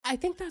I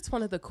think that's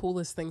one of the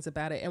coolest things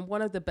about it. And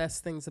one of the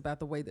best things about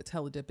the way that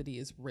Teledipity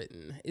is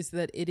written is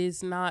that it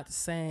is not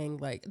saying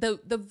like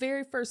the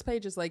very first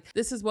page is like,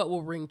 this is what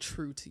will ring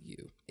true to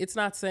you. It's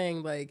not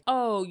saying like,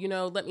 oh,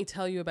 let me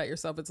tell you about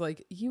yourself. It's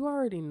like, you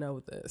already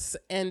know this.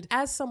 And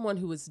as someone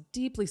who is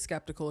deeply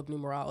skeptical of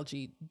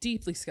numerology,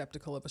 deeply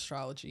skeptical of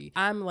astrology,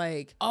 I'm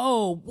like,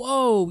 oh,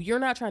 whoa, you're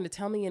not trying to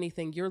tell me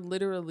anything. You're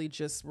literally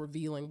just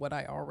revealing what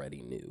I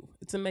already knew.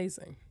 It's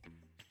amazing.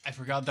 I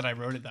forgot that I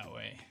wrote it that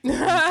way.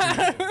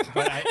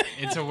 But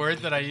it's a word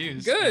that I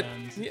use. Good.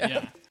 And,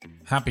 yeah.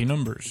 Happy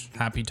numbers,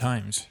 happy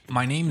times.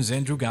 My name is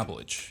Andrew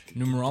Gabelich,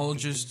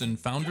 numerologist and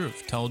founder of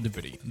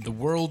Teledipity, the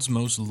world's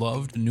most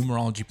loved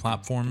numerology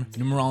platform,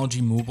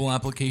 numerology mobile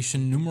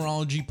application,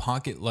 numerology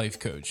pocket life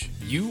coach.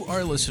 You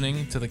are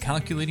listening to the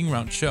Calculating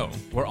Route Show,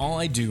 where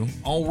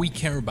all we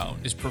care about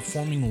is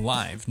performing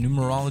live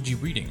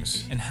numerology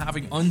readings and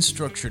having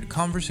unstructured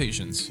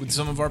conversations with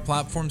some of our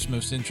platform's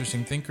most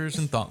interesting thinkers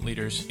and thought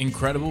leaders,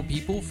 incredible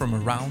people from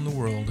around the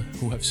world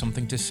who have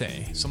something to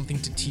say, something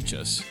to teach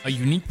us, a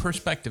unique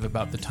perspective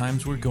about the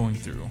times we're going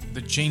through,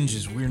 the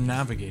changes we're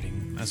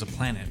navigating as a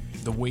planet,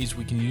 the ways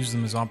we can use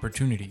them as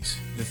opportunities,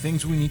 the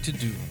things we need to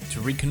do to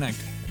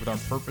reconnect with our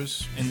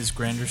purpose in this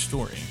grander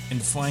story,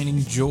 and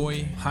finding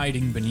joy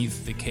hiding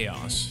beneath the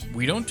chaos.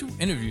 We don't do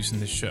interviews in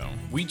this show.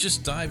 We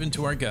just dive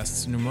into our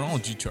guests'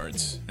 numerology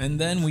charts, and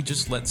then we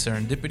just let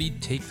serendipity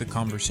take the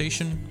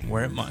conversation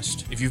where it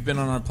must. If you've been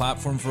on our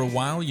platform for a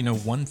while, you know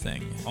one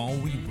thing. All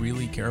we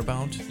really care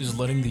about is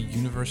letting the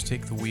universe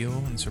take the wheel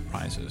and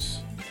surprise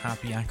us.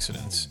 Happy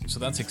accidents. So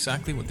that's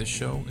exactly what this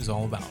show is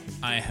all about.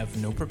 I have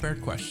no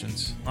prepared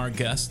questions. Our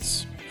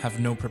guests have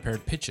no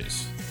prepared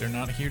pitches. They're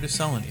not here to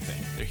sell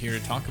anything. They're here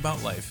to talk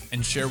about life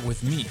and share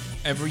with me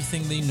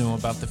everything they know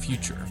about the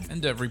future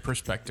and every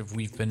perspective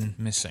we've been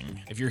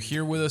missing. If you're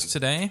here with us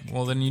today,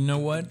 well then you know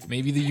what?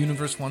 Maybe the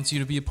universe wants you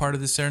to be a part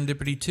of this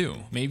serendipity too.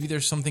 Maybe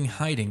there's something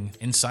hiding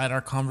inside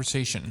our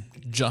conversation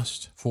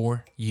just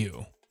for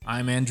you.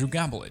 I'm Andrew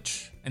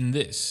Gabelich, and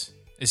this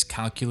is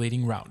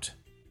Calculating Route.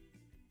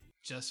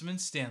 Jessamine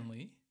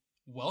Stanley,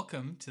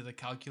 welcome to the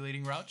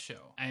Calculating Route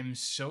Show. I'm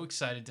so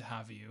excited to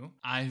have you.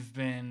 I've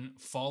been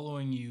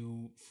following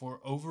you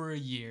for over a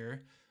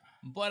year,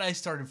 but I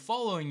started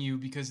following you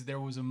because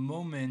there was a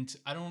moment,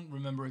 I don't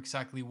remember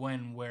exactly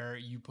when, where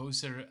you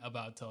posted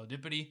about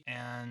Teledipity,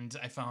 and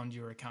I found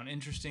your account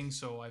interesting,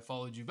 so I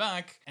followed you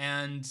back,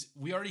 and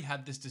we already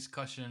had this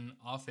discussion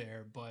off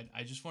air, but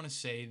I just want to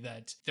say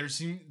that there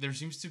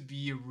seems to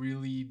be a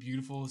really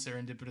beautiful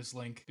serendipitous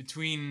link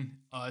between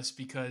us,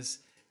 because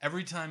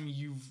every time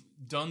you've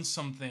done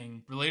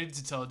something related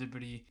to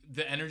Teledipity,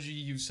 the energy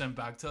you've sent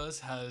back to us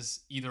has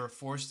either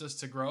forced us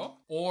to grow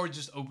or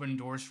just opened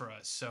doors for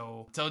us.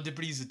 So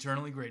Teledipity is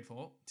eternally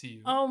grateful to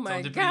you. Oh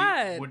my Teledipity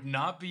God. would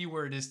not be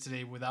where it is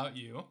today without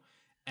you.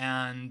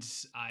 And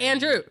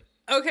Andrew,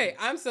 okay,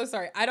 I'm so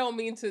sorry. I don't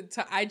mean to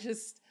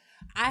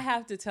I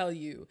have to tell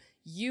you,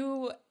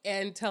 you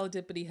and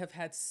Teledipity have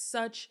had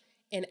such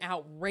an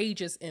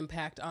outrageous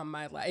impact on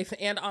my life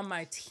and on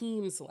my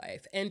team's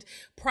life. And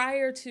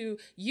prior to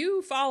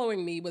you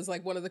following me was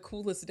like one of the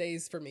coolest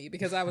days for me,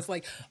 because I was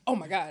like, oh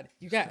my God,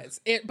 you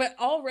guys. But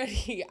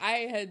already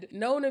I had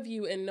known of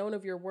you and known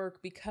of your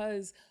work,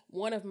 because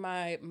one of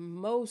my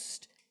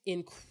most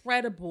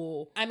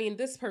incredible,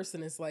 this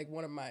person is like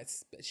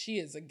she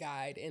is a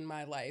guide in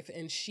my life.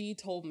 And she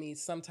told me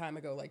some time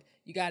ago, like,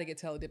 you got to get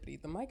Teledipity.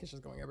 The mic is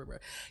just going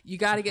everywhere. You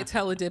got to get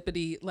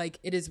Teledipity. Like,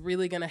 it is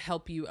really going to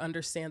help you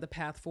understand the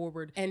path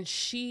forward. And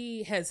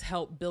she has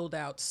helped build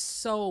out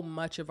so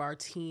much of our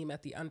team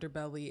at the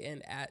Underbelly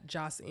and at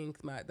Joss Inc.,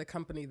 the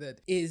company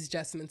that is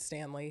Jessamine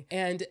Stanley.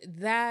 And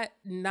that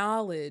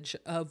knowledge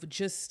of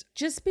just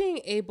being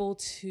able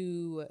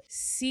to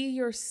see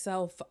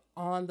yourself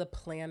on the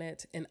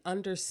planet and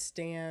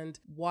understand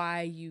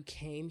why you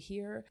came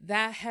here,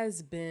 that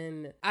has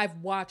been, I've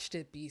watched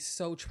it be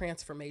so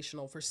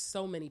transformational for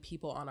so many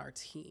people on our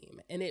team.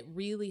 And it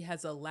really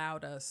has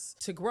allowed us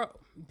to grow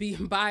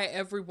by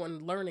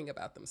everyone learning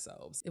about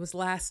themselves. It was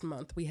last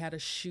month, we had a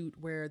shoot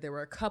where there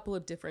were a couple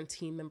of different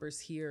team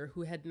members here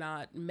who had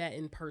not met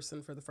in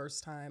person for the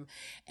first time.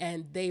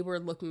 And they were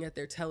looking at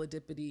their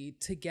Teledipity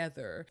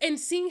together, and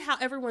seeing how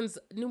everyone's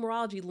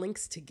numerology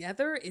links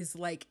together is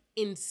like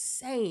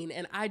insane.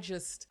 And I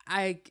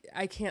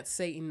can't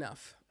say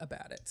enough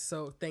about it.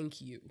 So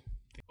thank you.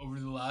 Over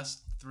the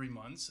last 3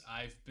 months,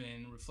 I've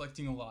been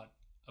reflecting a lot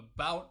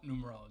about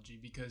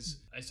numerology, because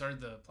I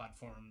started the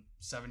platform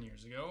 7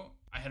 years ago.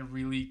 I had a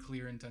really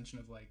clear intention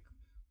of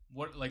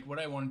what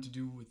I wanted to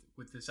do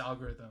with this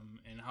algorithm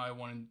and how I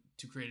wanted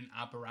to create an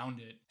app around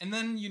it. And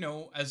then,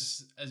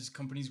 as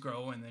companies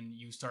grow, and then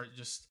you start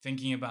just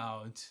thinking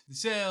about the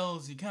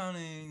sales, the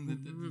accounting,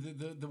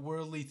 the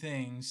worldly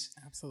things.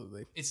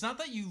 Absolutely. It's not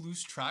that you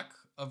lose track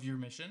of your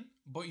mission,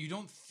 but you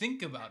don't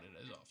think about it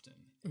as often.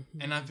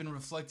 Mm-hmm. And I've been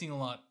reflecting a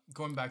lot,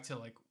 going back to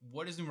like,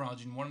 what is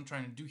numerology and what I'm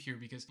trying to do here,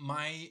 because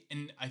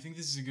and I think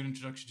this is a good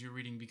introduction to your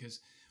reading, because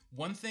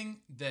one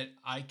thing that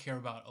I care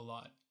about a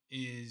lot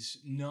is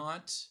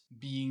not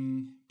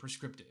being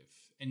prescriptive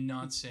and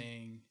not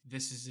saying,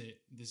 this is it,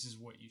 this is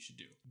what you should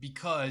do.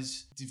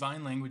 Because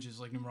divine languages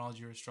like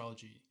numerology or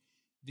astrology,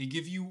 they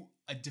give you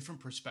a different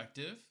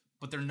perspective,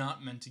 but they're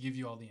not meant to give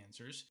you all the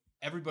answers.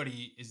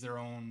 Everybody is their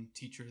own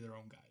teacher, their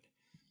own guide.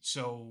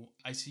 So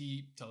I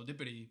see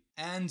teledipity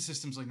and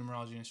systems like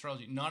numerology and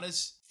astrology not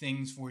as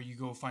things where you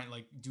go find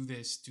like, do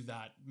this, do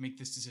that, make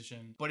this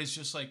decision, but it's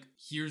just like,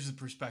 here's the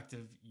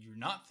perspective you're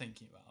not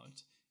thinking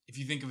about. If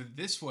you think of it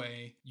this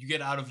way, you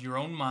get out of your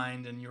own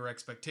mind and your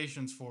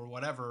expectations for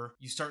whatever.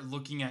 You start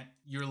looking at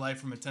your life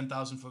from a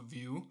 10,000 foot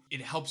view.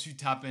 It helps you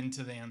tap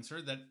into the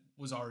answer that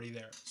was already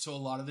there. So a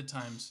lot of the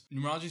times,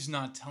 numerology is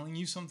not telling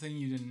you something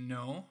you didn't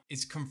know.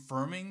 It's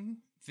confirming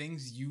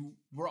things you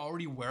were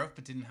already aware of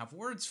but didn't have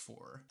words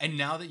for. And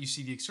now that you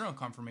see the external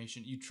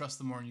confirmation, you trust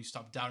them more and you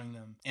stop doubting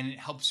them. And it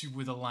helps you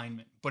with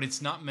alignment. But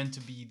it's not meant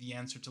to be the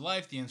answer to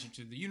life, the answer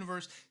to the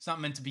universe. It's not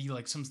meant to be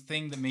like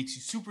something that makes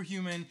you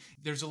superhuman.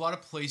 There's a lot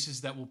of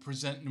places that will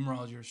present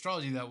numerology or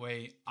astrology that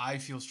way. I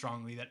feel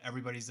strongly that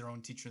everybody's their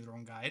own teacher, their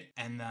own guide,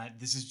 and that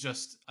this is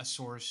just a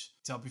source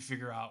to help you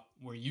figure out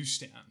where you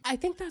stand. I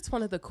think that's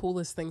one of the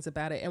coolest things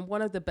about it. And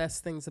one of the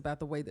best things about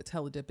the way that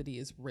teledipity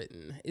is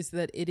written is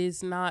that it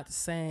is not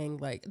saying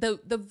like,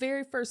 the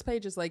very first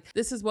page is like,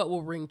 this is what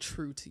will ring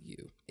true to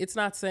you. It's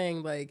not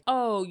saying like,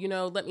 oh,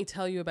 let me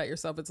tell you about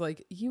yourself. It's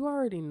like, you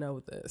already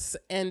know this.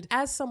 And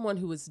as someone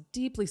who is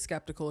deeply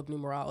skeptical of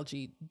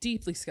numerology,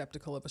 deeply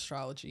skeptical of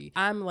astrology,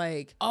 I'm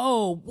like,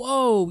 oh,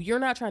 whoa, you're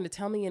not trying to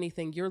tell me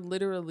anything. You're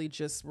literally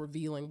just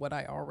revealing what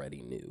I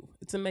already knew.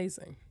 It's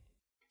amazing.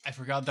 I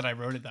forgot that I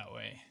wrote it that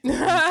way.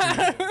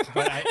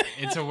 But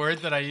it's a word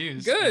that I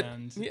use. Good.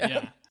 And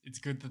yeah, it's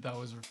good that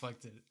was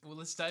reflected. Well,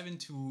 let's dive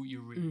into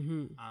your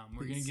reading.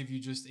 We're going to give you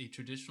just a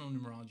traditional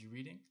numerology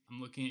reading. I'm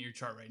looking at your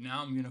chart right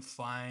now. I'm going to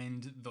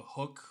find the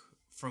hook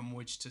from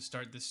which to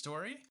start this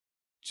story.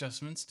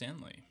 Jessamine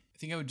Stanley. I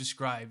think I would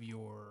describe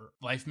your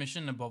life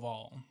mission above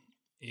all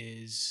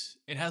is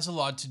it has a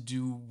lot to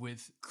do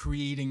with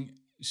creating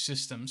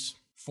systems,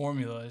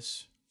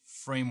 formulas,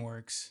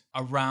 frameworks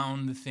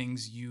around the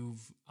things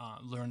you've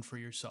learned for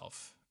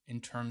yourself in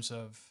terms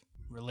of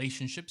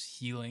relationships,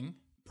 healing,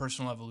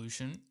 personal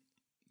evolution,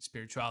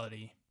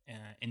 spirituality,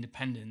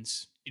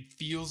 independence. It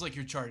feels like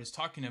your chart is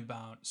talking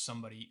about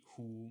somebody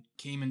who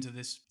came into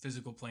this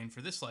physical plane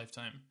for this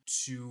lifetime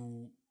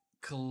to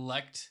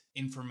collect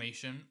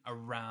information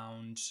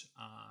around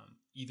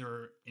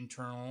either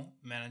internal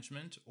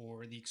management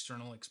or the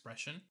external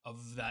expression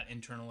of that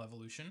internal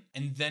evolution,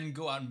 and then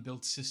go out and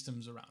build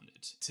systems around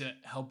it to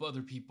help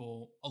other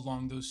people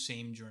along those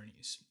same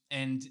journeys.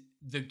 And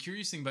the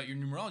curious thing about your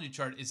numerology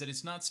chart is that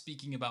it's not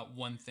speaking about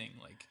one thing,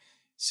 like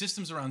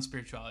systems around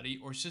spirituality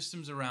or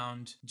systems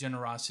around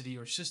generosity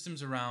or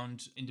systems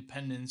around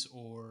independence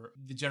or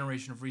the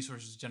generation of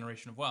resources,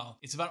 generation of wealth.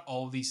 It's about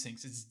all of these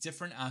things. It's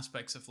different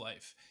aspects of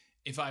life.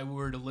 If I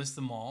were to list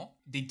them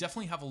all, they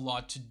definitely have a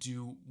lot to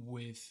do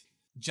with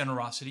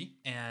generosity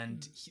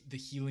and the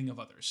healing of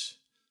others.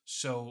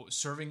 So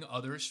serving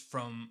others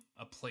from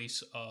a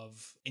place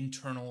of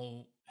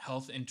internal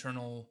health,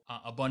 internal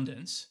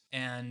abundance,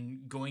 and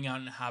going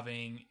out and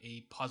having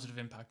a positive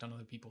impact on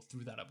other people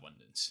through that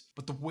abundance.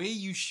 But the way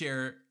you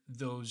share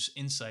those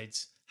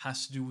insights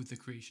has to do with the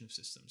creation of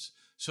systems.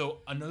 So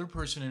another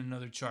person in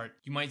another chart,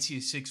 you might see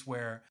a 6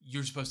 where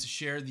you're supposed to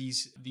share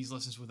these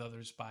lessons with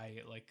others by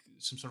like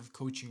some sort of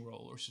coaching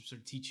role or some sort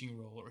of teaching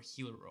role or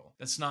healer role.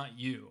 That's not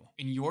you.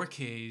 In your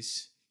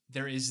case,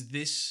 there is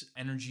this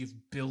energy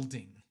of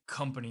building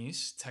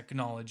companies,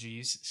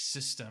 technologies,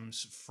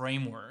 systems,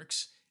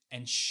 frameworks,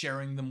 and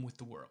sharing them with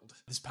the world.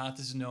 This path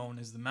is known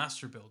as the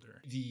master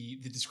builder. The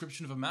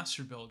description of a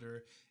master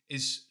builder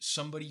is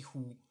somebody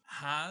who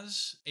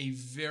has a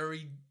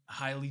very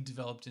highly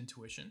developed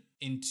intuition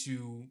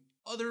into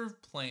other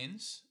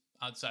planes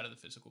outside of the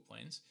physical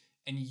planes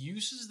and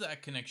uses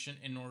that connection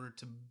in order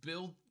to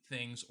build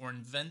things or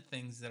invent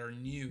things that are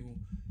new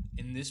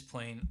in this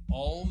plane,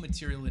 all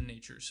material in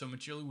nature. So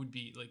material would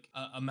be like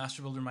a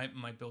master builder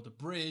might build a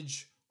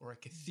bridge or a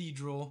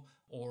cathedral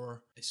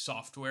or a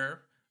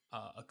software,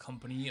 a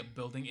company, a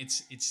building.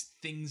 It's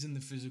things in the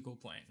physical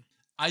plane.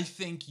 I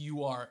think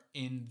you are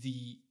in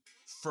the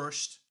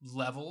first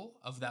level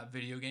of that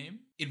video game.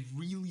 It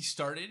really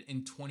started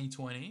in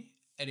 2020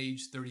 at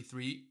age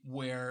 33,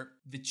 where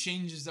the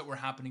changes that were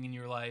happening in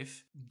your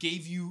life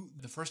gave you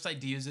the first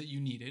ideas that you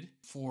needed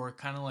for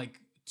kind of like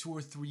 2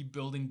 or 3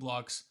 building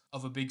blocks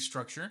of a big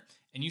structure,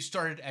 and you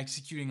started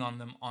executing on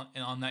them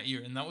on that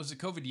year. And that was the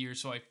COVID year,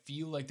 so I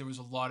feel like there was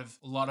a lot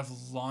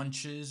of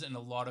launches and a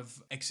lot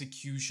of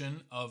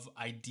execution of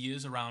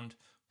ideas around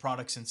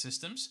products and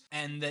systems,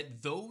 and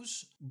that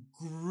those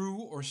grew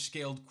or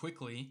scaled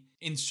quickly,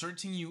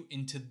 inserting you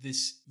into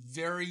this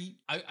very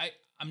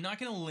I'm not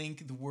going to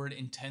link the word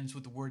intense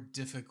with the word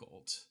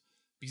difficult,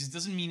 because it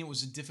doesn't mean it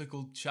was a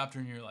difficult chapter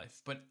in your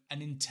life, but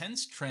an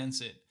intense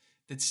transit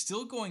that's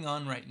still going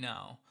on right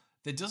now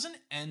that doesn't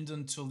end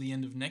until the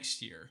end of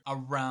next year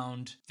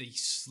around the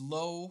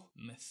slow,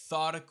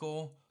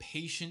 methodical,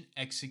 patient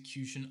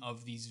execution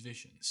of these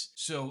visions.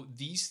 So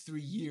these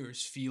 3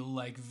 years feel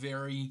like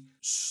very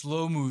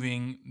slow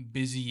moving,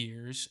 busy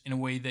years in a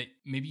way that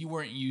maybe you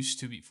weren't used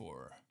to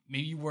before.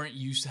 Maybe you weren't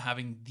used to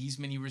having these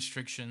many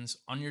restrictions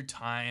on your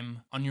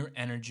time, on your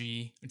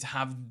energy, and to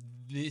have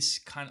this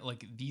kind of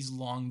like these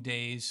long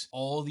days,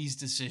 all these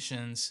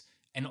decisions,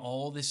 and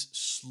all this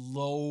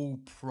slow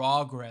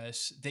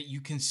progress that you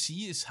can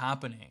see is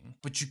happening,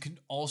 but you can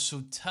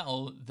also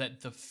tell that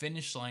the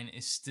finish line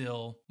is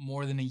still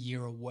more than a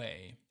year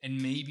away.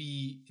 And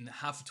maybe in the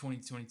half of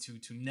 2022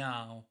 to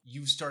now,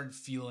 you've started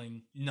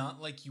feeling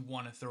not like you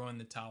want to throw in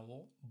the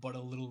towel, but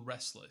a little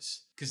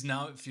restless. Because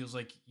now it feels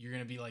like you're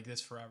going to be like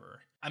this forever.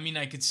 I mean,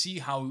 I could see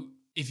how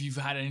if you've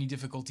had any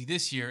difficulty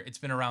this year, it's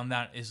been around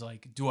that is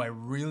like, do I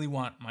really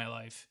want my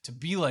life to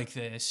be like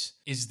this?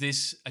 Is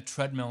this a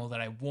treadmill that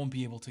I won't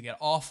be able to get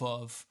off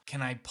of?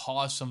 Can I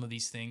pause some of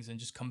these things and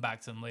just come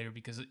back to them later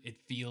because it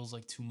feels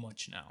like too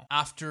much now?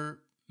 After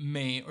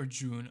May or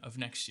June of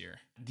next year,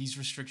 these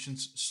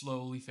restrictions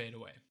slowly fade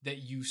away.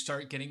 That you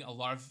start getting a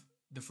lot of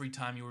the free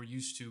time you were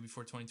used to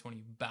before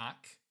 2020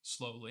 back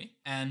slowly,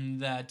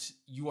 and that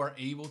you are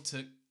able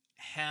to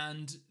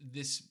hand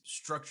this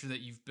structure that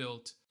you've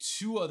built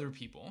to other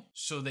people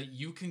so that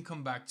you can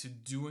come back to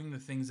doing the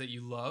things that you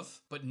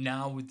love, but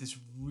now with this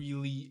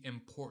really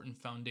important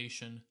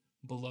foundation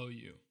below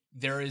you.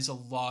 There is a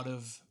lot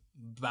of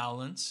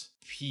balance,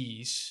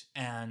 peace,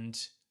 and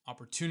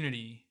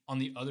opportunity on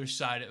the other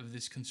side of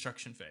this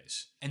construction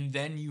phase. And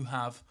then you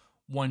have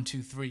 1,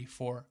 2, 3,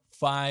 4,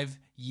 5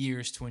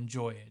 years to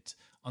enjoy it.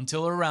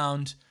 Until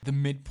around the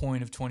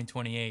midpoint of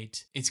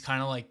 2028, it's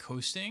kind of like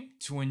coasting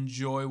to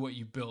enjoy what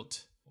you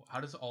built.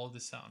 How does all of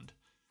this sound?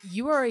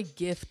 You are a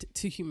gift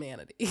to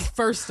humanity,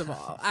 first of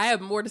all. I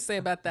have more to say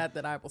about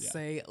that I will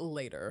say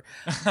later.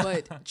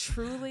 But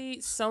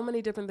truly, so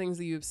many different things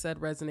that you've said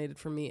resonated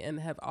for me and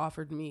have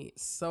offered me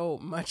so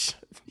much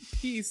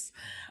peace.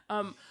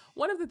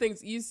 One of the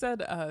things you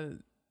said,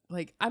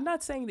 like, I'm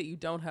not saying that you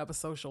don't have a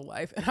social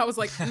life. And I was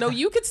like, no,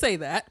 you could say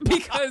that,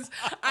 because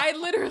I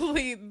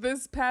literally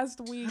this past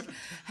week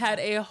had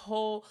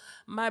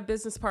my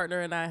business partner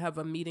and I have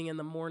a meeting in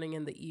the morning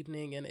and the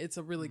evening. And it's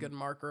a really good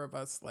marker of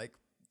us like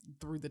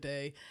through the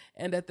day.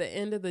 And at the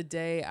end of the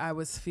day, I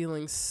was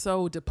feeling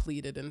so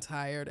depleted and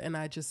tired. And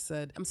I just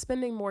said, I'm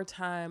spending more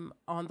time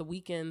on the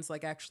weekends,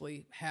 like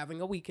actually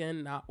having a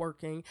weekend, not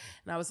working.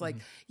 And I was like,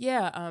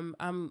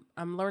 I'm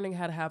learning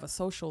how to have a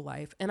social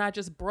life. And I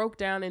just broke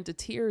down into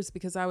tears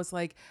because I was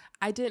like,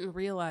 I didn't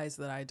realize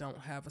that I don't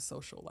have a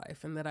social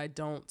life and that I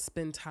don't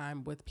spend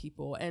time with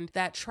people. And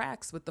that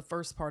tracks with the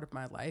first part of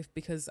my life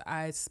because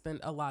I spent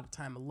a lot of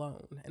time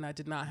alone and I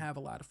did not have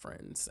a lot of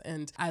friends.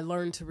 And I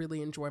learned to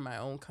really enjoy my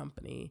own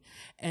company,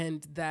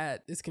 and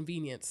that is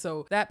convenient.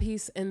 So that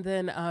piece, and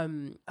then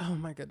oh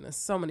my goodness,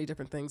 so many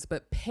different things,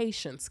 but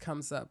patience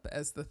comes up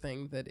as the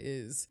thing that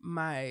is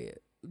my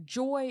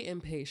joy,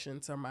 and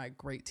patience are my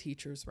great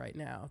teachers right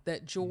now.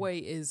 That joy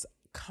is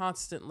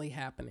constantly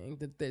happening,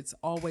 that it's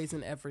always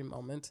in every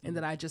moment, and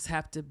that I just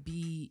have to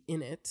be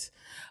in it.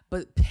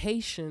 But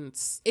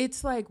patience,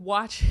 it's like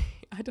watching,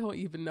 I don't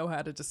even know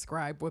how to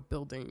describe what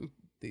building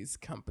these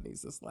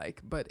companies is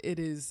like, but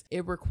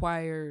it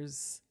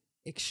requires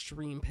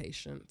extreme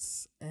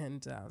patience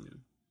and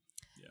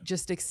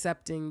just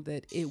accepting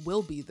that it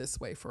will be this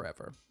way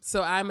forever.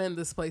 So I'm in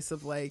this place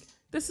of like,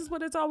 this is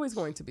what it's always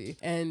going to be.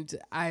 And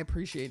I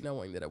appreciate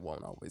knowing that it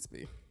won't always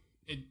be.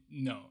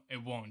 No,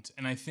 it won't.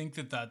 And I think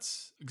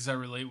that's because I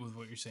relate with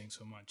what you're saying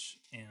so much.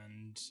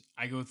 And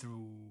I go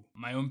through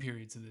my own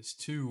periods of this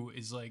too,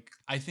 is like,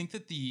 I think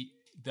that the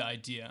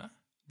idea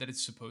that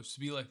it's supposed to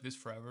be like this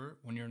forever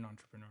when you're an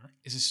entrepreneur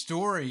is a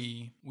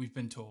story we've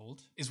been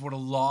told, is what a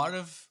lot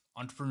of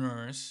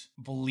entrepreneurs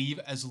believe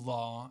as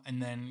law and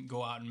then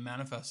go out and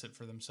manifest it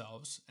for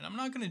themselves. And I'm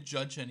not going to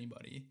judge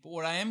anybody, but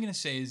what I am going to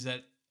say is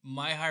that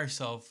my higher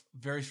self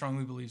very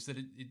strongly believes that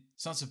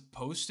it's not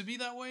supposed to be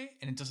that way,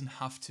 and it doesn't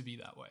have to be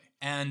that way.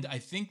 And I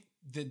think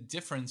the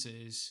difference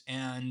is,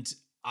 and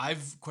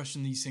I've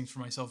questioned these things for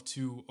myself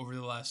too over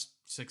the last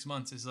 6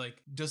 months, is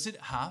like, does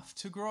it have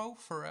to grow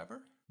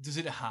forever? Does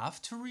it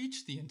have to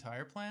reach the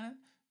entire planet?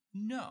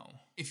 No.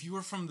 If you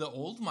were from the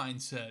old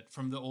mindset,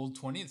 from the old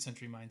 20th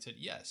century mindset,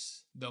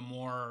 yes. The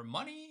more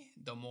money,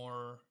 the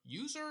more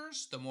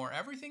users, the more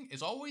everything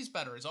is always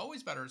better, is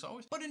always better, is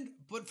always.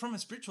 But from a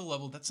spiritual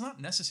level, that's not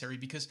necessary,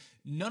 because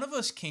none of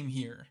us came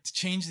here to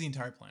change the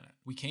entire planet.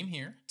 We came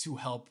here to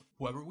help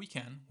whoever we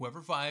can, whoever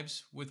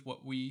vibes with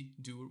what we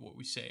do, what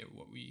we say,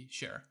 what we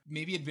share.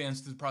 Maybe advance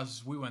through the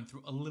process we went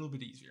through a little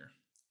bit easier.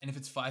 And if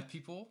it's 5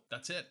 people,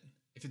 that's it.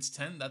 If it's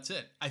 10, that's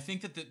it. I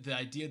think that the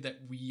idea that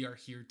we are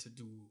here to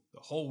do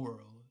the whole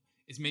world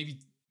is maybe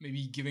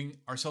giving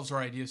ourselves or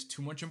ideas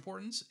too much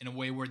importance in a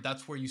way where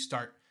that's where you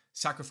start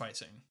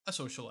sacrificing a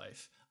social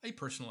life, a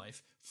personal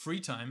life, free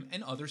time,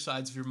 and other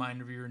sides of your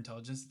mind or your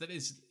intelligence that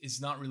is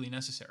not really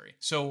necessary.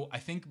 So I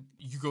think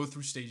you go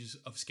through stages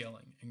of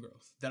scaling and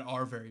growth that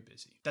are very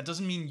busy. That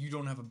doesn't mean you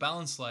don't have a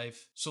balanced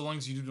life, so long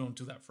as you don't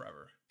do that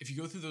forever. If you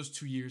go through those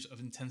 2 years of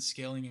intense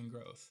scaling and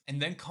growth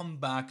and then come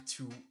back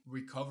to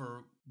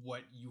recover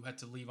what you had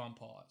to leave on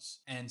pause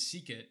and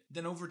seek it,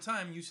 then over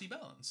time you see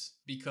balance.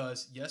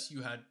 Because yes,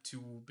 you had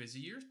 2 busy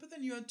years, but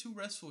then you had 2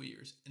 restful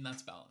years, and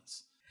that's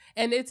balance.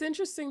 And it's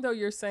interesting, though,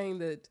 you're saying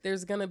that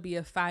there's going to be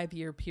a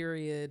 5-year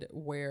period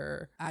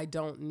where I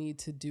don't need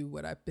to do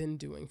what I've been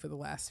doing for the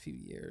last few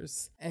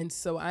years. And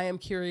so I am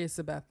curious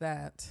about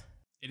that.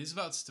 It is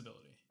about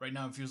stability. Right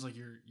now, it feels like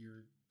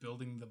you're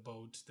building the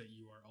boat that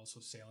you are also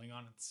sailing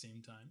on at the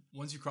same time.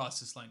 Once you cross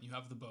this line, you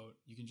have the boat,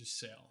 you can just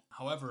sail.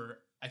 However,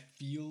 I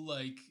feel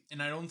like,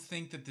 and I don't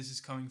think that this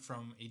is coming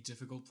from a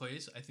difficult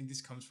place. I think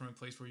this comes from a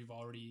place where you've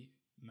already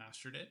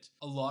mastered it.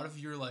 A lot of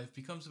your life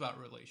becomes about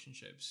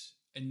relationships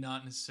and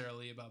not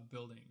necessarily about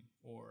building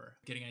or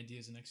getting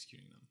ideas and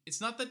executing them. It's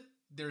not that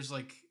there's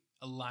like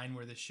a line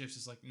where this shifts.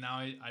 Is like, now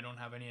I don't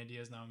have any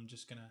ideas. Now I'm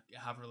just gonna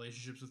have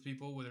relationships with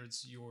people, whether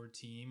it's your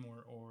team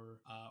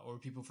or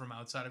people from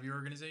outside of your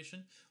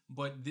organization.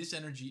 But this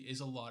energy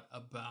is a lot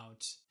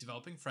about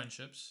developing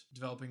friendships,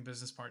 developing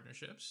business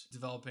partnerships,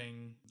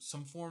 developing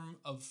some form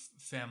of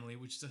family,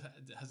 which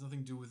has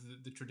nothing to do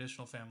with the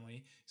traditional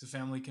family. So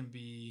family can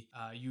be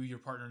you, your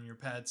partner, and your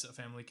pets. A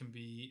family can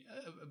be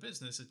a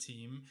business, a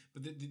team.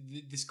 But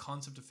this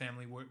concept of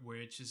family,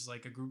 which is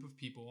like a group of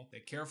people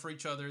that care for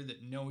each other,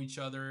 that know each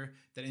other,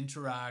 that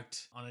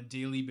interact on a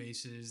daily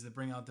basis, that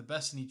bring out the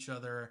best in each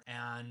other,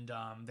 and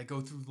that go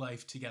through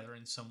life together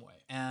in some way.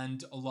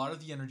 And a lot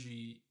of the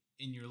energy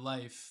in your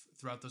life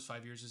throughout those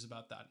 5 years is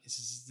about that.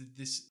 It's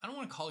this, I don't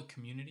want to call it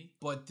community,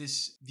 but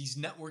these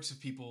networks of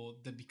people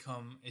that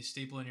become a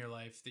staple in your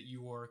life that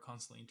you are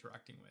constantly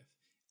interacting with.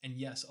 And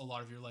yes, a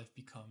lot of your life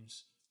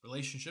becomes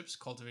relationships,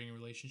 cultivating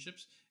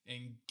relationships,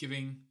 and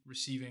giving,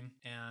 receiving,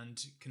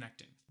 and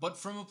connecting. But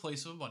from a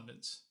place of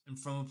abundance and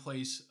from a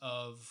place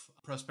of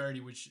prosperity,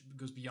 which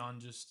goes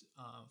beyond just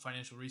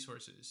financial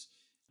resources.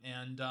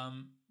 And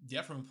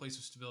from a place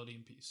of stability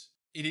and peace.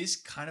 It is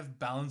kind of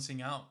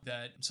balancing out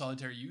that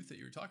solitary youth that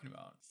you were talking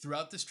about.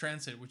 Throughout this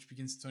transit, which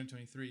begins in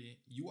 2023,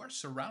 you are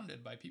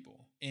surrounded by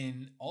people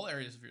in all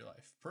areas of your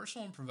life,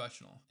 personal and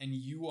professional. And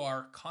you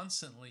are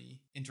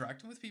constantly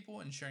interacting with people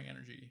and sharing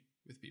energy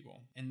with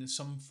people. And there's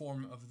some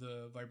form of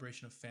the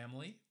vibration of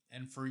family.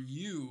 And for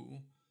you,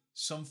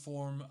 some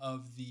form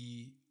of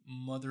the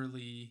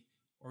motherly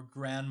or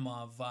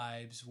grandma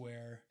vibes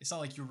where it's not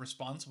like you're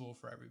responsible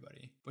for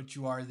everybody, but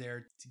you are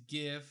there to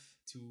give,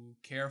 to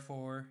care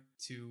for,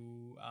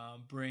 to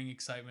bring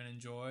excitement and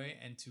joy,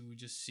 and to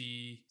just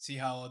see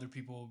how other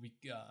people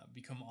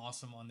become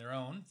awesome on their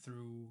own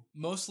through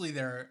mostly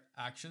their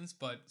actions,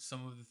 but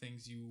some of the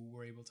things you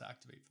were able to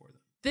activate for them.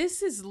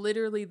 This is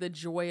literally the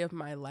joy of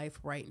my life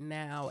right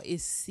now,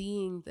 is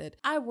seeing that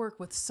I work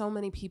with so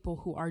many people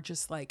who are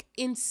just like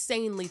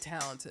insanely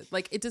talented.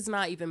 Like, it does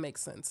not even make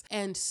sense.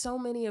 And so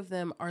many of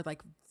them are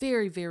like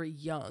very, very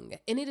young.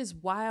 And it is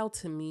wild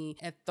to me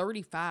at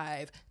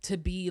 35 to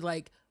be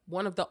like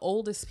one of the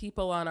oldest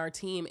people on our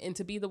team and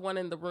to be the one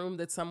in the room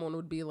that someone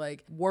would be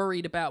like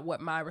worried about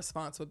what my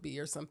response would be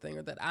or something,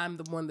 or that I'm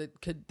the one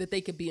that they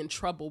could be in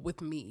trouble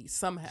with me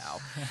somehow.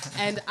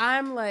 And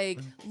I'm like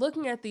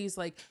looking at these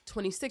like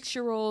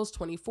 26-year-olds,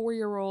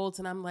 24-year-olds,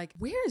 and I'm like,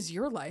 where is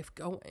your life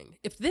going?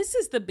 If this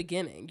is the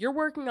beginning, you're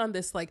working on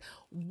this like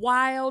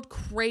wild,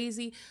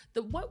 crazy,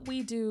 what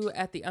we do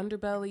at the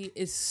Underbelly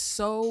is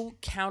so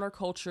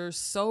counterculture,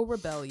 so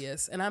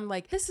rebellious. And I'm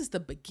like, this is the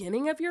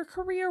beginning of your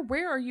career?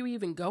 Where are you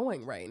even going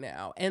right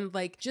now? And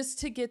like, just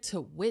to get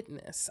to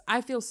witness,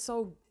 I feel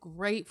so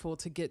grateful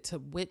to get to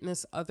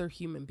witness other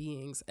human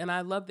beings. And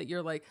I love that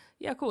you're like,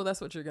 yeah, cool,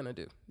 that's what you're gonna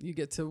do. You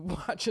get to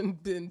watch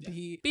and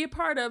be a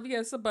part of,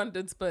 yes,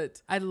 abundance,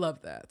 but I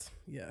love that.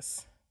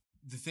 Yes.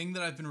 The thing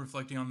that I've been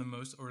reflecting on the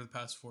most over the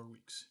past 4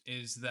 weeks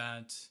is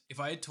that if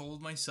I had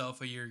told myself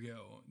a year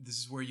ago, this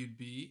is where you'd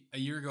be, a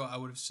year ago, I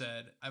would have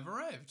said, I've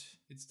arrived.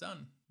 It's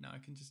done. Now I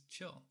can just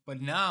chill.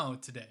 But now,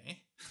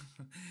 today,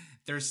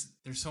 there's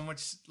so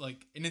much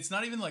like, and it's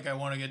not even like I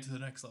want to get to the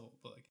next level,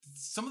 but like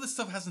some of the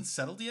stuff hasn't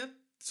settled yet.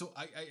 So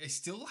I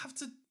still have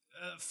to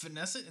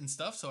finesse it and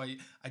stuff. So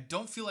I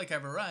don't feel like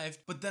I've arrived.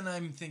 But then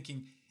I'm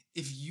thinking,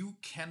 if you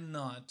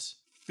cannot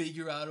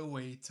figure out a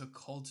way to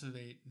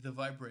cultivate the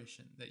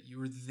vibration that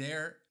you're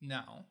there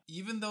now,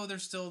 even though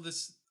there's still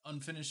this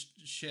unfinished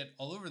shit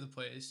all over the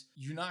place,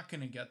 you're not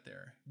going to get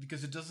there,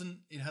 because it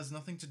has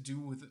nothing to do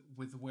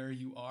with where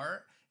you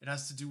are. It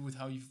has to do with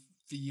how you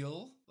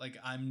feel. Like,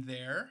 I'm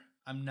there,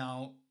 I'm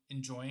now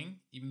enjoying,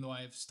 even though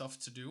I have stuff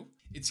to do.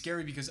 It's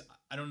scary because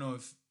I don't know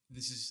if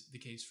this is the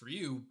case for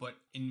you, but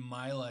in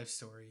my life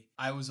story,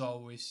 I was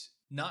always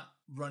not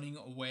running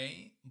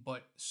away,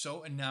 but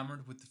so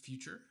enamored with the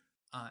future.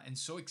 And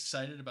so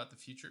excited about the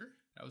future.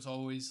 I was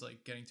always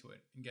like getting to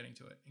it and getting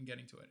to it and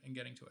getting to it and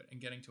getting to it and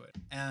getting to it.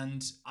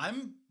 And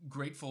I'm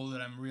grateful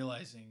that I'm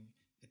realizing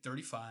that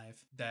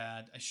 35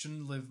 that I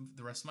shouldn't live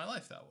the rest of my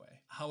life that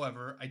way.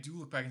 However, I do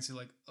look back and say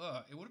like,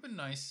 it would have been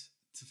nice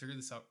to figure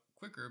this out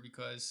quicker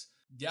because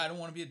I don't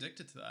want to be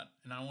addicted to that.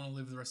 And I don't want to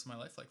live the rest of my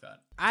life like that.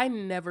 I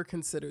never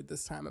considered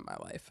this time in my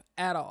life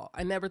at all.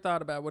 I never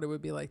thought about what it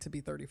would be like to be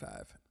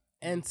 35.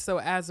 And so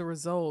as a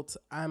result,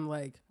 I'm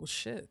like, well,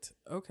 shit.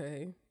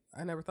 Okay.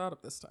 I never thought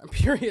of this time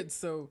period.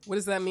 So what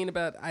does that mean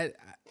about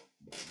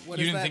what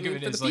You does didn't that think of mean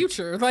it for as the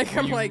future? Like,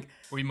 I'm like,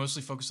 were you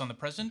mostly focused on the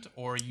present,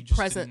 or you just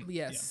present, didn't-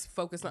 yes,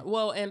 focus on,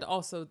 well, and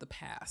also the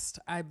past.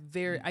 I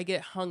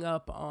get hung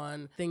up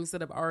on things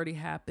that have already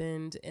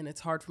happened, and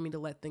it's hard for me to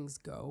let things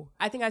go.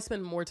 I think I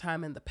spend more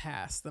time in the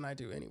past than I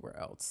do anywhere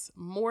else.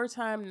 More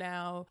time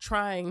now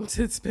trying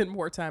to spend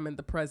more time in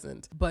the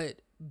present,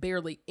 but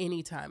barely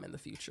any time in the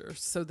future,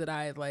 so that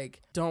I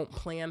like don't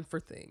plan for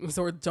things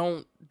or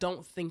don't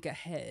think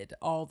ahead,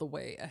 all the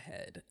way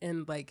ahead.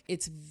 And like,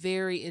 it's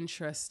very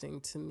interesting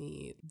to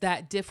me,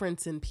 that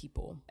difference in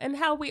people and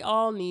how we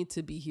all need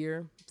to be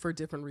here for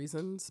different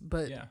reasons,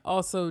 but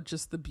also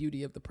just the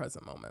beauty of the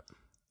present moment.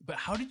 But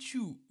how did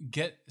you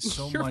get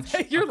so You're much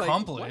like,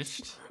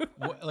 accomplished?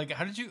 Like,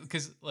 how did you?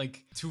 Because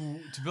like to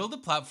build the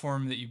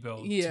platform that you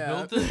built,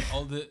 Yeah. to build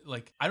all the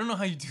like, I don't know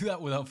how you do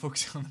that without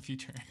focusing on the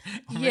future.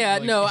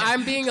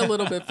 I'm being a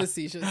little bit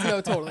facetious. No,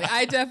 totally.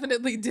 I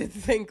definitely did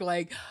think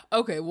like,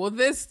 okay, well,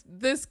 this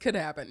could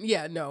happen.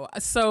 Yeah, no.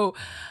 So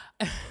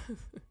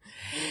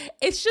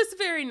it's just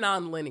very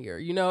non-linear,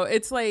 you know?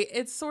 It's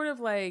sort of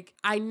like,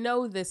 I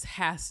know this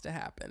has to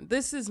happen.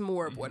 This is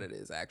more of what it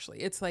is,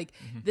 actually. It's like,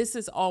 this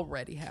is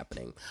already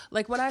happening.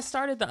 Like when I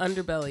started the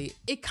Underbelly,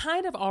 it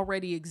kind of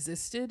already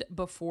existed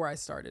before I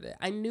started it.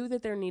 I knew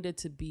that there needed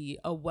to be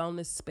a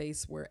wellness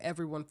space where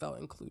everyone felt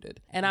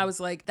included. And I was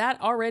like,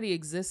 that already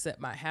exists at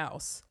my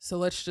house. So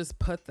let's just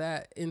put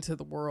that into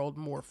the world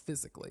more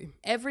physically.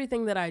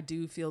 Everything that I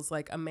do feels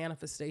like a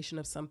manifestation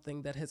of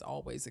something that has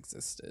always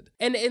existed.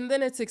 And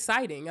then it's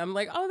exciting. I'm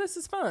like, oh, this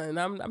is fun.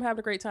 I'm having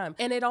a great time.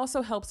 And it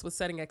also helps with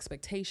setting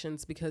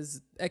expectations,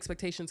 because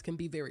expectations can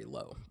be very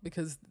low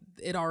because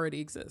it already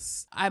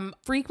exists. I'm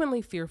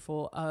frequently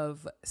fearful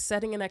of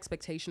setting an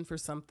expectation for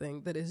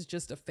something that is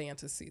just a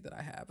fantasy that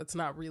I have. It's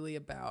not really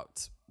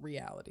about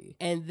reality.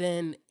 And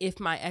then if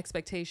my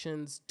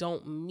expectations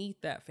don't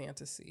meet that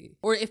fantasy,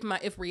 or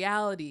if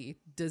reality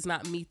does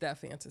not meet that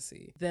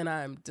fantasy, then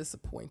I'm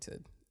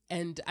disappointed.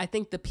 And I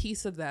think the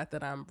piece of that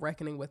I'm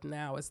reckoning with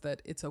now is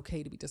that it's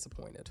okay to be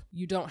disappointed.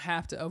 You don't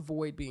have to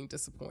avoid being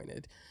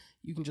disappointed.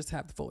 You can just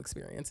have the full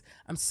experience.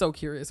 I'm so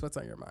curious what's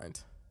on your mind.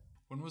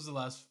 When was the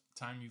last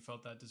time you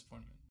felt that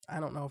disappointment?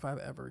 I don't know if I've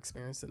ever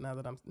experienced it now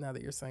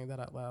that you're saying that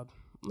out loud.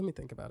 Let me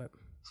think about it.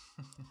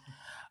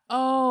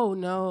 Oh,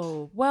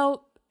 no.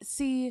 Well,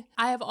 see,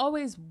 I have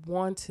always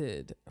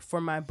wanted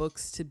for my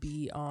books to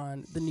be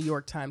on the New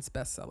York Times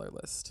bestseller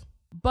list.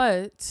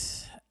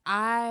 But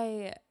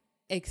I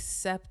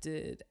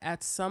accepted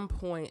at some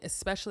point,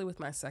 especially with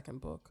my second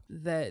book,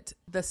 that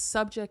the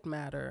subject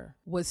matter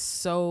was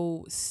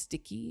so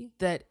sticky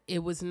that it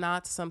was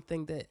not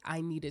something that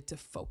I needed to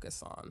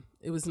focus on.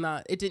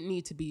 It didn't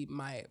need to be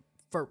my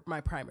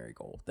primary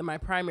goal. That my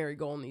primary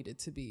goal needed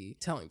to be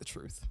telling the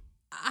truth.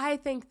 I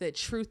think that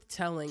truth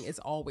telling is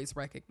always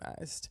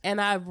recognized. And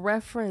I've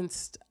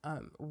referenced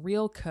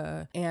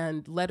Rilke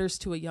and Letters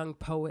to a Young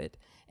Poet,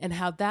 and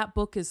how that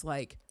book is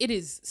like, it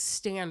is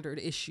standard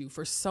issue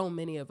for so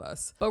many of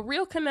us. But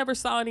Rilke never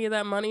saw any of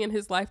that money in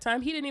his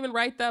lifetime. He didn't even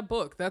write that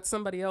book. That's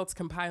somebody else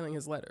compiling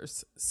his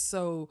letters.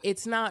 So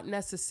it's not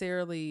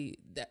necessarily,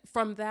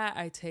 from that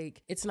I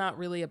take, it's not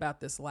really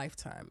about this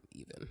lifetime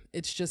even.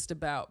 It's just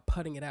about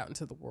putting it out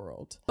into the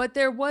world. But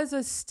there was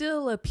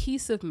still a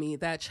piece of me,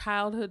 that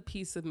childhood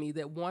piece of me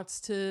that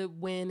wants to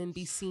win and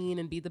be seen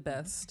and be the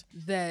best,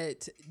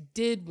 that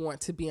did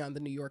want to be on the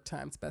New York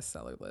Times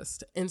bestseller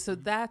list. And so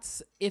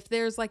if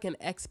there's like an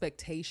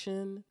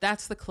expectation,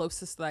 that's the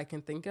closest that I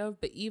can think of.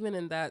 But even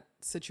in that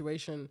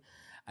situation,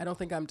 I don't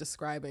think I'm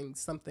describing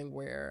something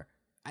where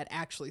I'd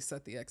actually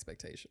set the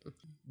expectation.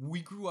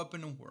 We grew up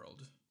in a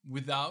world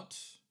without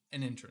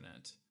an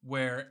internet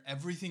where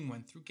everything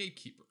went through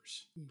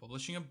gatekeepers.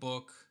 Publishing a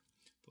book,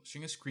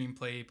 publishing a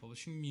screenplay,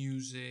 publishing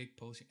music,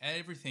 publishing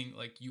everything.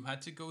 Like, you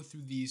had to go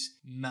through these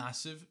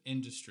massive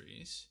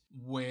industries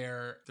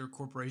where they're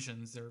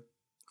corporations, they're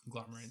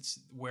conglomerates,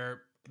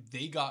 where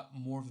they got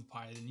more of the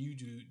pie than you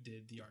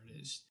did, the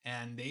artist,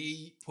 and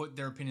they put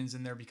their opinions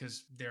in there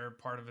because they're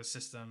part of a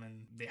system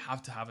and they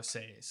have to have a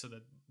say so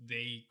that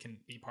they can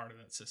be part of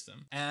that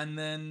system. And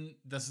then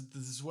this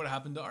is what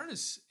happened to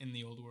artists in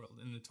the old world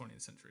in the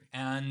 20th century.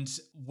 And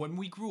when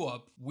we grew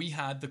up, we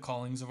had the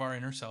callings of our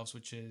inner selves,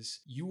 which is,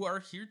 you are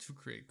here to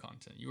create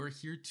content. You are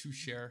here to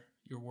share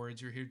your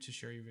words, you're here to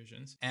share your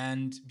visions.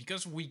 And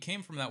because we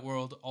came from that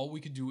world, all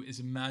we could do is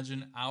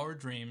imagine our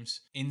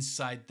dreams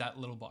inside that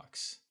little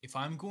box. If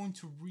I'm going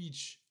to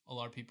reach a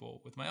lot of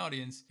people with my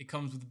audience, it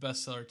comes with the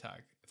bestseller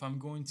tag. If I'm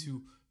going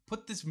to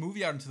put this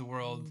movie out into the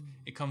world,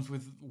 it comes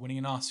with winning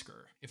an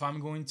Oscar. If I'm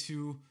going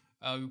to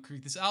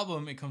create this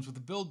album, it comes with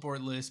a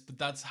Billboard list. But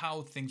that's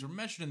how things were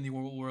measured in the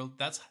world.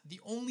 That's the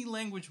only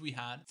language we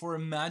had for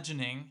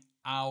imagining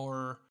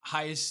our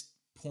highest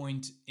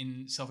point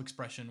in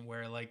self-expression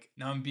where like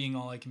now I'm being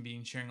all I can be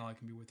and sharing all I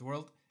can be with the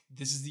world.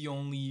 This is the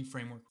only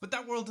framework. But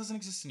that world doesn't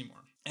exist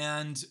anymore.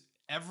 And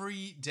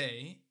every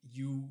day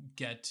you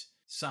get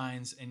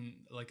signs and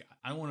like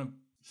I don't want to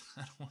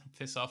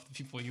piss off the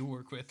people you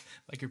work with,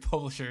 like your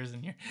publishers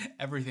and your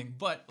everything,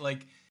 but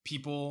like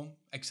people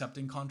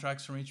accepting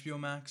contracts from HBO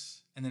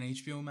Max, and then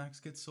HBO Max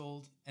gets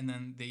sold, and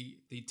then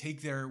they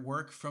take their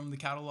work from the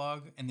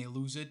catalog and they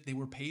lose it. They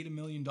were paid $1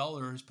 million,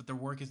 but their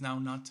work is now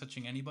not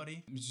touching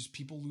anybody. It's just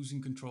people losing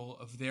control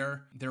of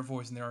their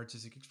voice and their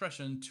artistic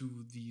expression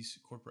to these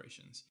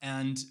corporations.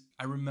 And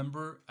I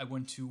remember I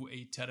went to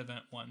a TED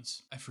event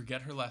once. I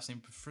forget her last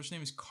name, but first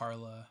name is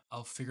Carla.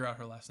 I'll figure out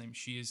her last name.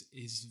 She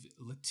is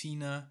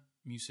Latina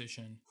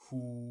musician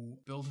who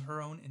built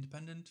her own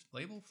independent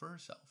label for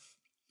herself.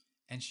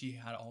 And she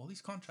had all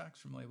these contracts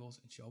from labels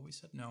and she always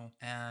said no.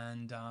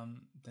 And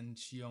then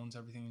she owns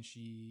everything and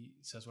she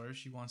says whatever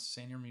she wants to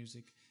say in her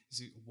music.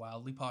 Is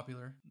wildly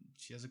popular.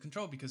 She has a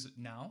control because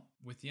now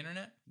with the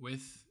internet,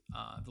 with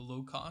the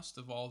low cost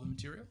of all the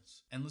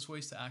materials, endless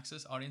ways to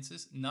access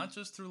audiences, not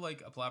just through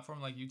like a platform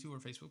like YouTube or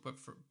Facebook, but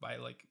by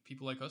like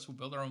people like us who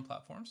build our own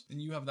platforms, then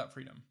you have that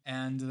freedom.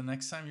 And the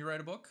next time you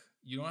write a book,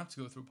 you don't have to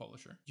go through a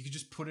publisher. You could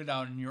just put it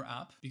out in your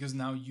app because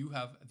now you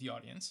have the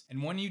audience.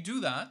 And when you do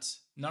that,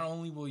 not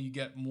only will you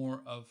get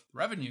more of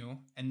revenue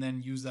and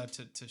then use that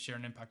to share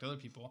and impact other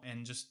people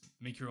and just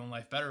make your own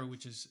life better,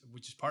 which is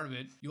part of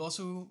it, you'll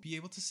also be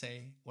able to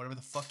say whatever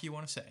the fuck you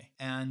want to say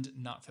and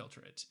not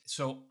filter it.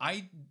 So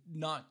I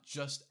not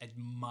just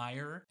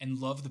admire and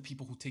love the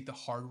people who take the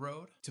hard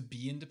road to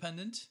be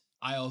independent.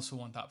 I also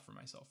want that for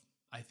myself.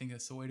 I think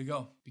that's the way to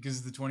go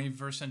because the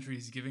 21st century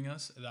is giving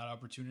us that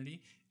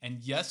opportunity. And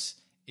yes,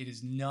 it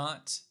is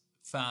not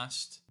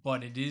fast,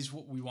 but it is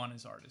what we want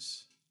as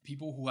artists.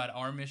 People who had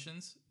our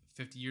missions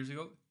 50 years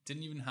ago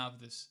didn't even have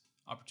this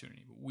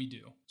opportunity, but we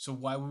do. So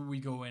why would we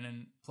go in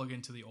and plug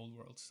into the old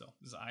world still?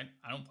 Because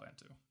I don't plan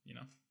to, you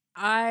know?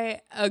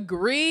 I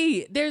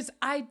agree.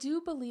 I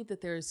do believe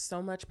that there is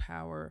so much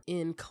power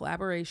in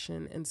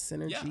collaboration and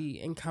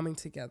synergy and coming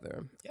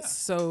together. Yeah.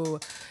 So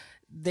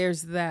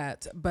there's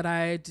that, but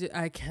I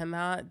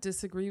cannot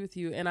disagree with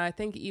you. And I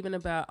think even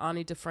about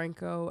Ani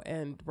DeFranco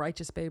and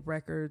Righteous Babe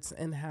Records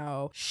and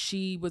how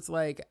she was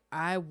like,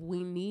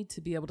 we need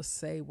to be able to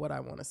say what I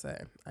want to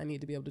say. I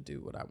need to be able to do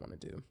what I want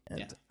to do.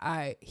 And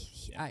I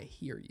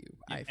hear you.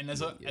 Yeah. And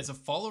as a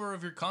follower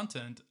of your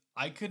content,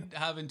 I could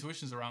have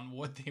intuitions around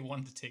what they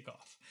wanted to take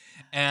off.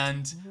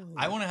 And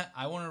I want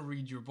to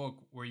read your book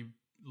where you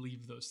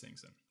leave those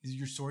things in.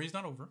 Your story is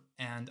not over,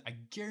 and I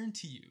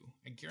guarantee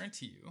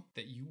you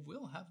that you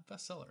will have a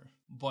bestseller.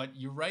 But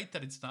you're right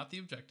that it's not the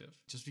objective.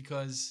 Just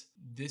because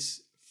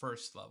this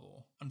first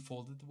level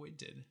unfolded the way it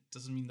did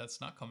doesn't mean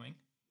that's not coming.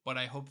 But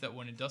I hope that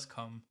when it does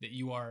come, that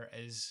you are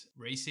as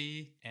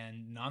racy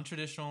and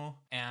non-traditional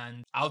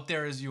and out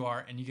there as you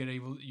are, and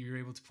you're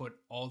able to put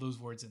all those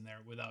words in there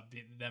without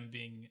them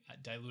being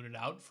diluted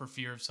out for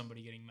fear of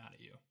somebody getting mad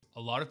at you.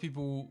 A lot of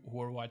people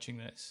who are watching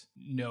this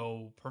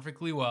know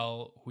perfectly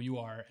well who you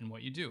are and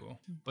what you do.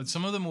 But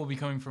some of them will be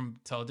coming from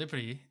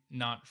Teledipity,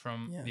 not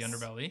from the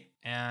Underbelly.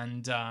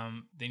 And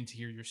they need to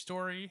hear your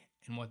story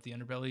and what the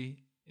Underbelly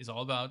is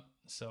all about.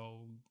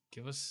 So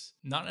give us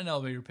not an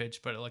elevator pitch,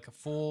 but like a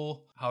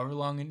full, however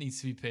long it needs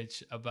to be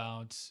pitch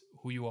about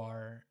who you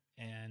are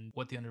and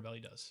what the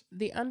Underbelly does.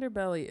 The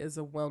Underbelly is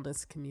a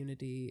wellness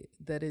community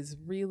that is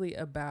really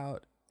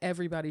about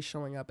everybody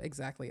showing up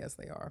exactly as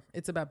they are.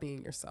 It's about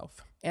being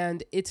yourself.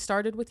 And it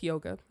started with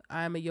yoga.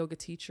 I'm a yoga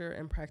teacher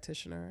and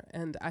practitioner,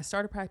 and I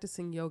started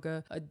practicing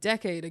yoga a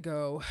decade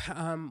ago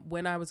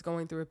when I was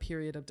going through a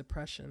period of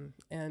depression.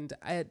 And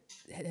I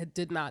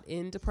did not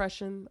end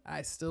depression.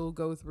 I still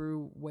go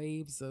through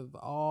waves of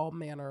all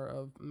manner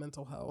of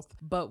mental health.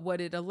 But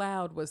what it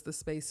allowed was the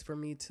space for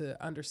me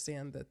to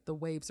understand that the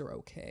waves are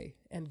okay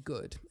and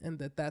good, and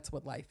that that's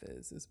what life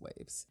is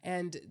waves.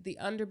 And the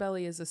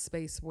Underbelly is a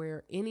space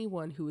where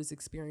anyone who is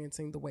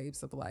experiencing the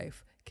waves of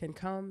life can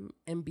come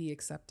and be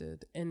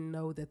accepted and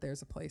know that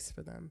there's a place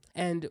for them.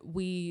 And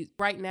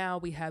right now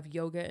we have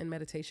yoga and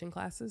meditation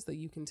classes that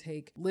you can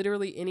take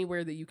literally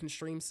anywhere that you can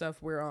stream stuff.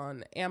 We're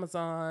on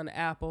Amazon,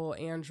 Apple,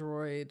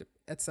 Android,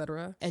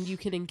 etc. And you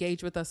can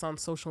engage with us on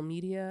social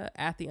media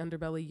at the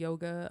Underbelly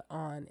Yoga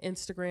on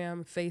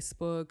Instagram,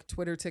 Facebook,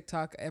 Twitter,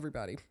 TikTok,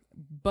 everybody.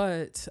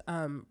 But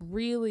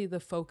really the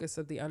focus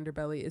of the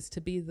Underbelly is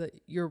to be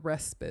your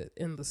respite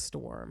in the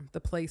storm, the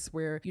place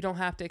where you don't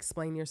have to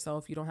explain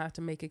yourself, you don't have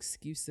to make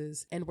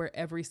excuses, and where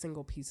every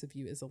single piece of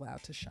you is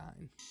allowed to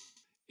shine.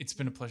 It's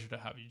been a pleasure to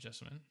have you,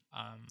 Jessamine.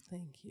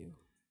 Thank you.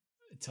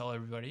 Tell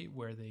everybody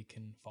where they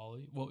can follow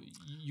you. Well,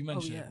 you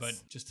mentioned it, but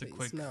just a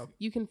quick... No.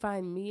 You can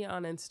find me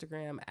on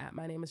Instagram at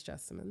my name is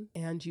Jessamine,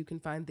 and you can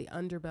find the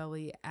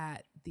Underbelly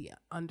at the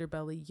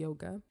Underbelly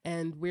Yoga.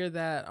 And we're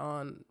that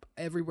on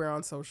everywhere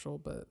on social,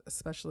 but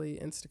especially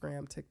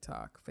Instagram,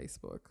 TikTok,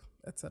 Facebook,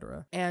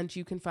 etc. And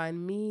you can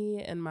find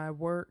me and my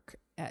work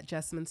at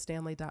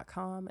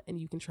jessaminestanley.com,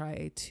 and you can try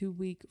a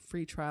 2-week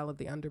free trial of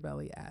the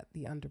Underbelly at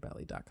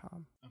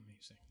theunderbelly.com.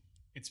 Amazing.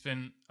 It's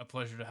been a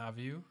pleasure to have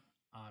you.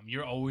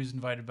 You're always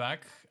invited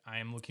back. I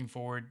am looking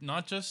forward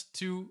not just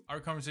to our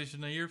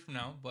conversation a year from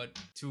now, but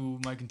to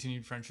my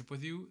continued friendship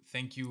with you.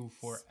 Thank you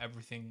for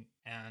everything,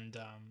 and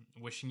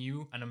wishing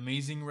you an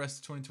amazing rest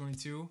of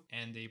 2022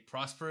 and a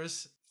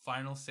prosperous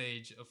final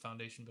stage of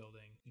foundation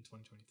building in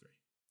 2023.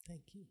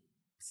 Thank you.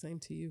 Same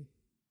to you.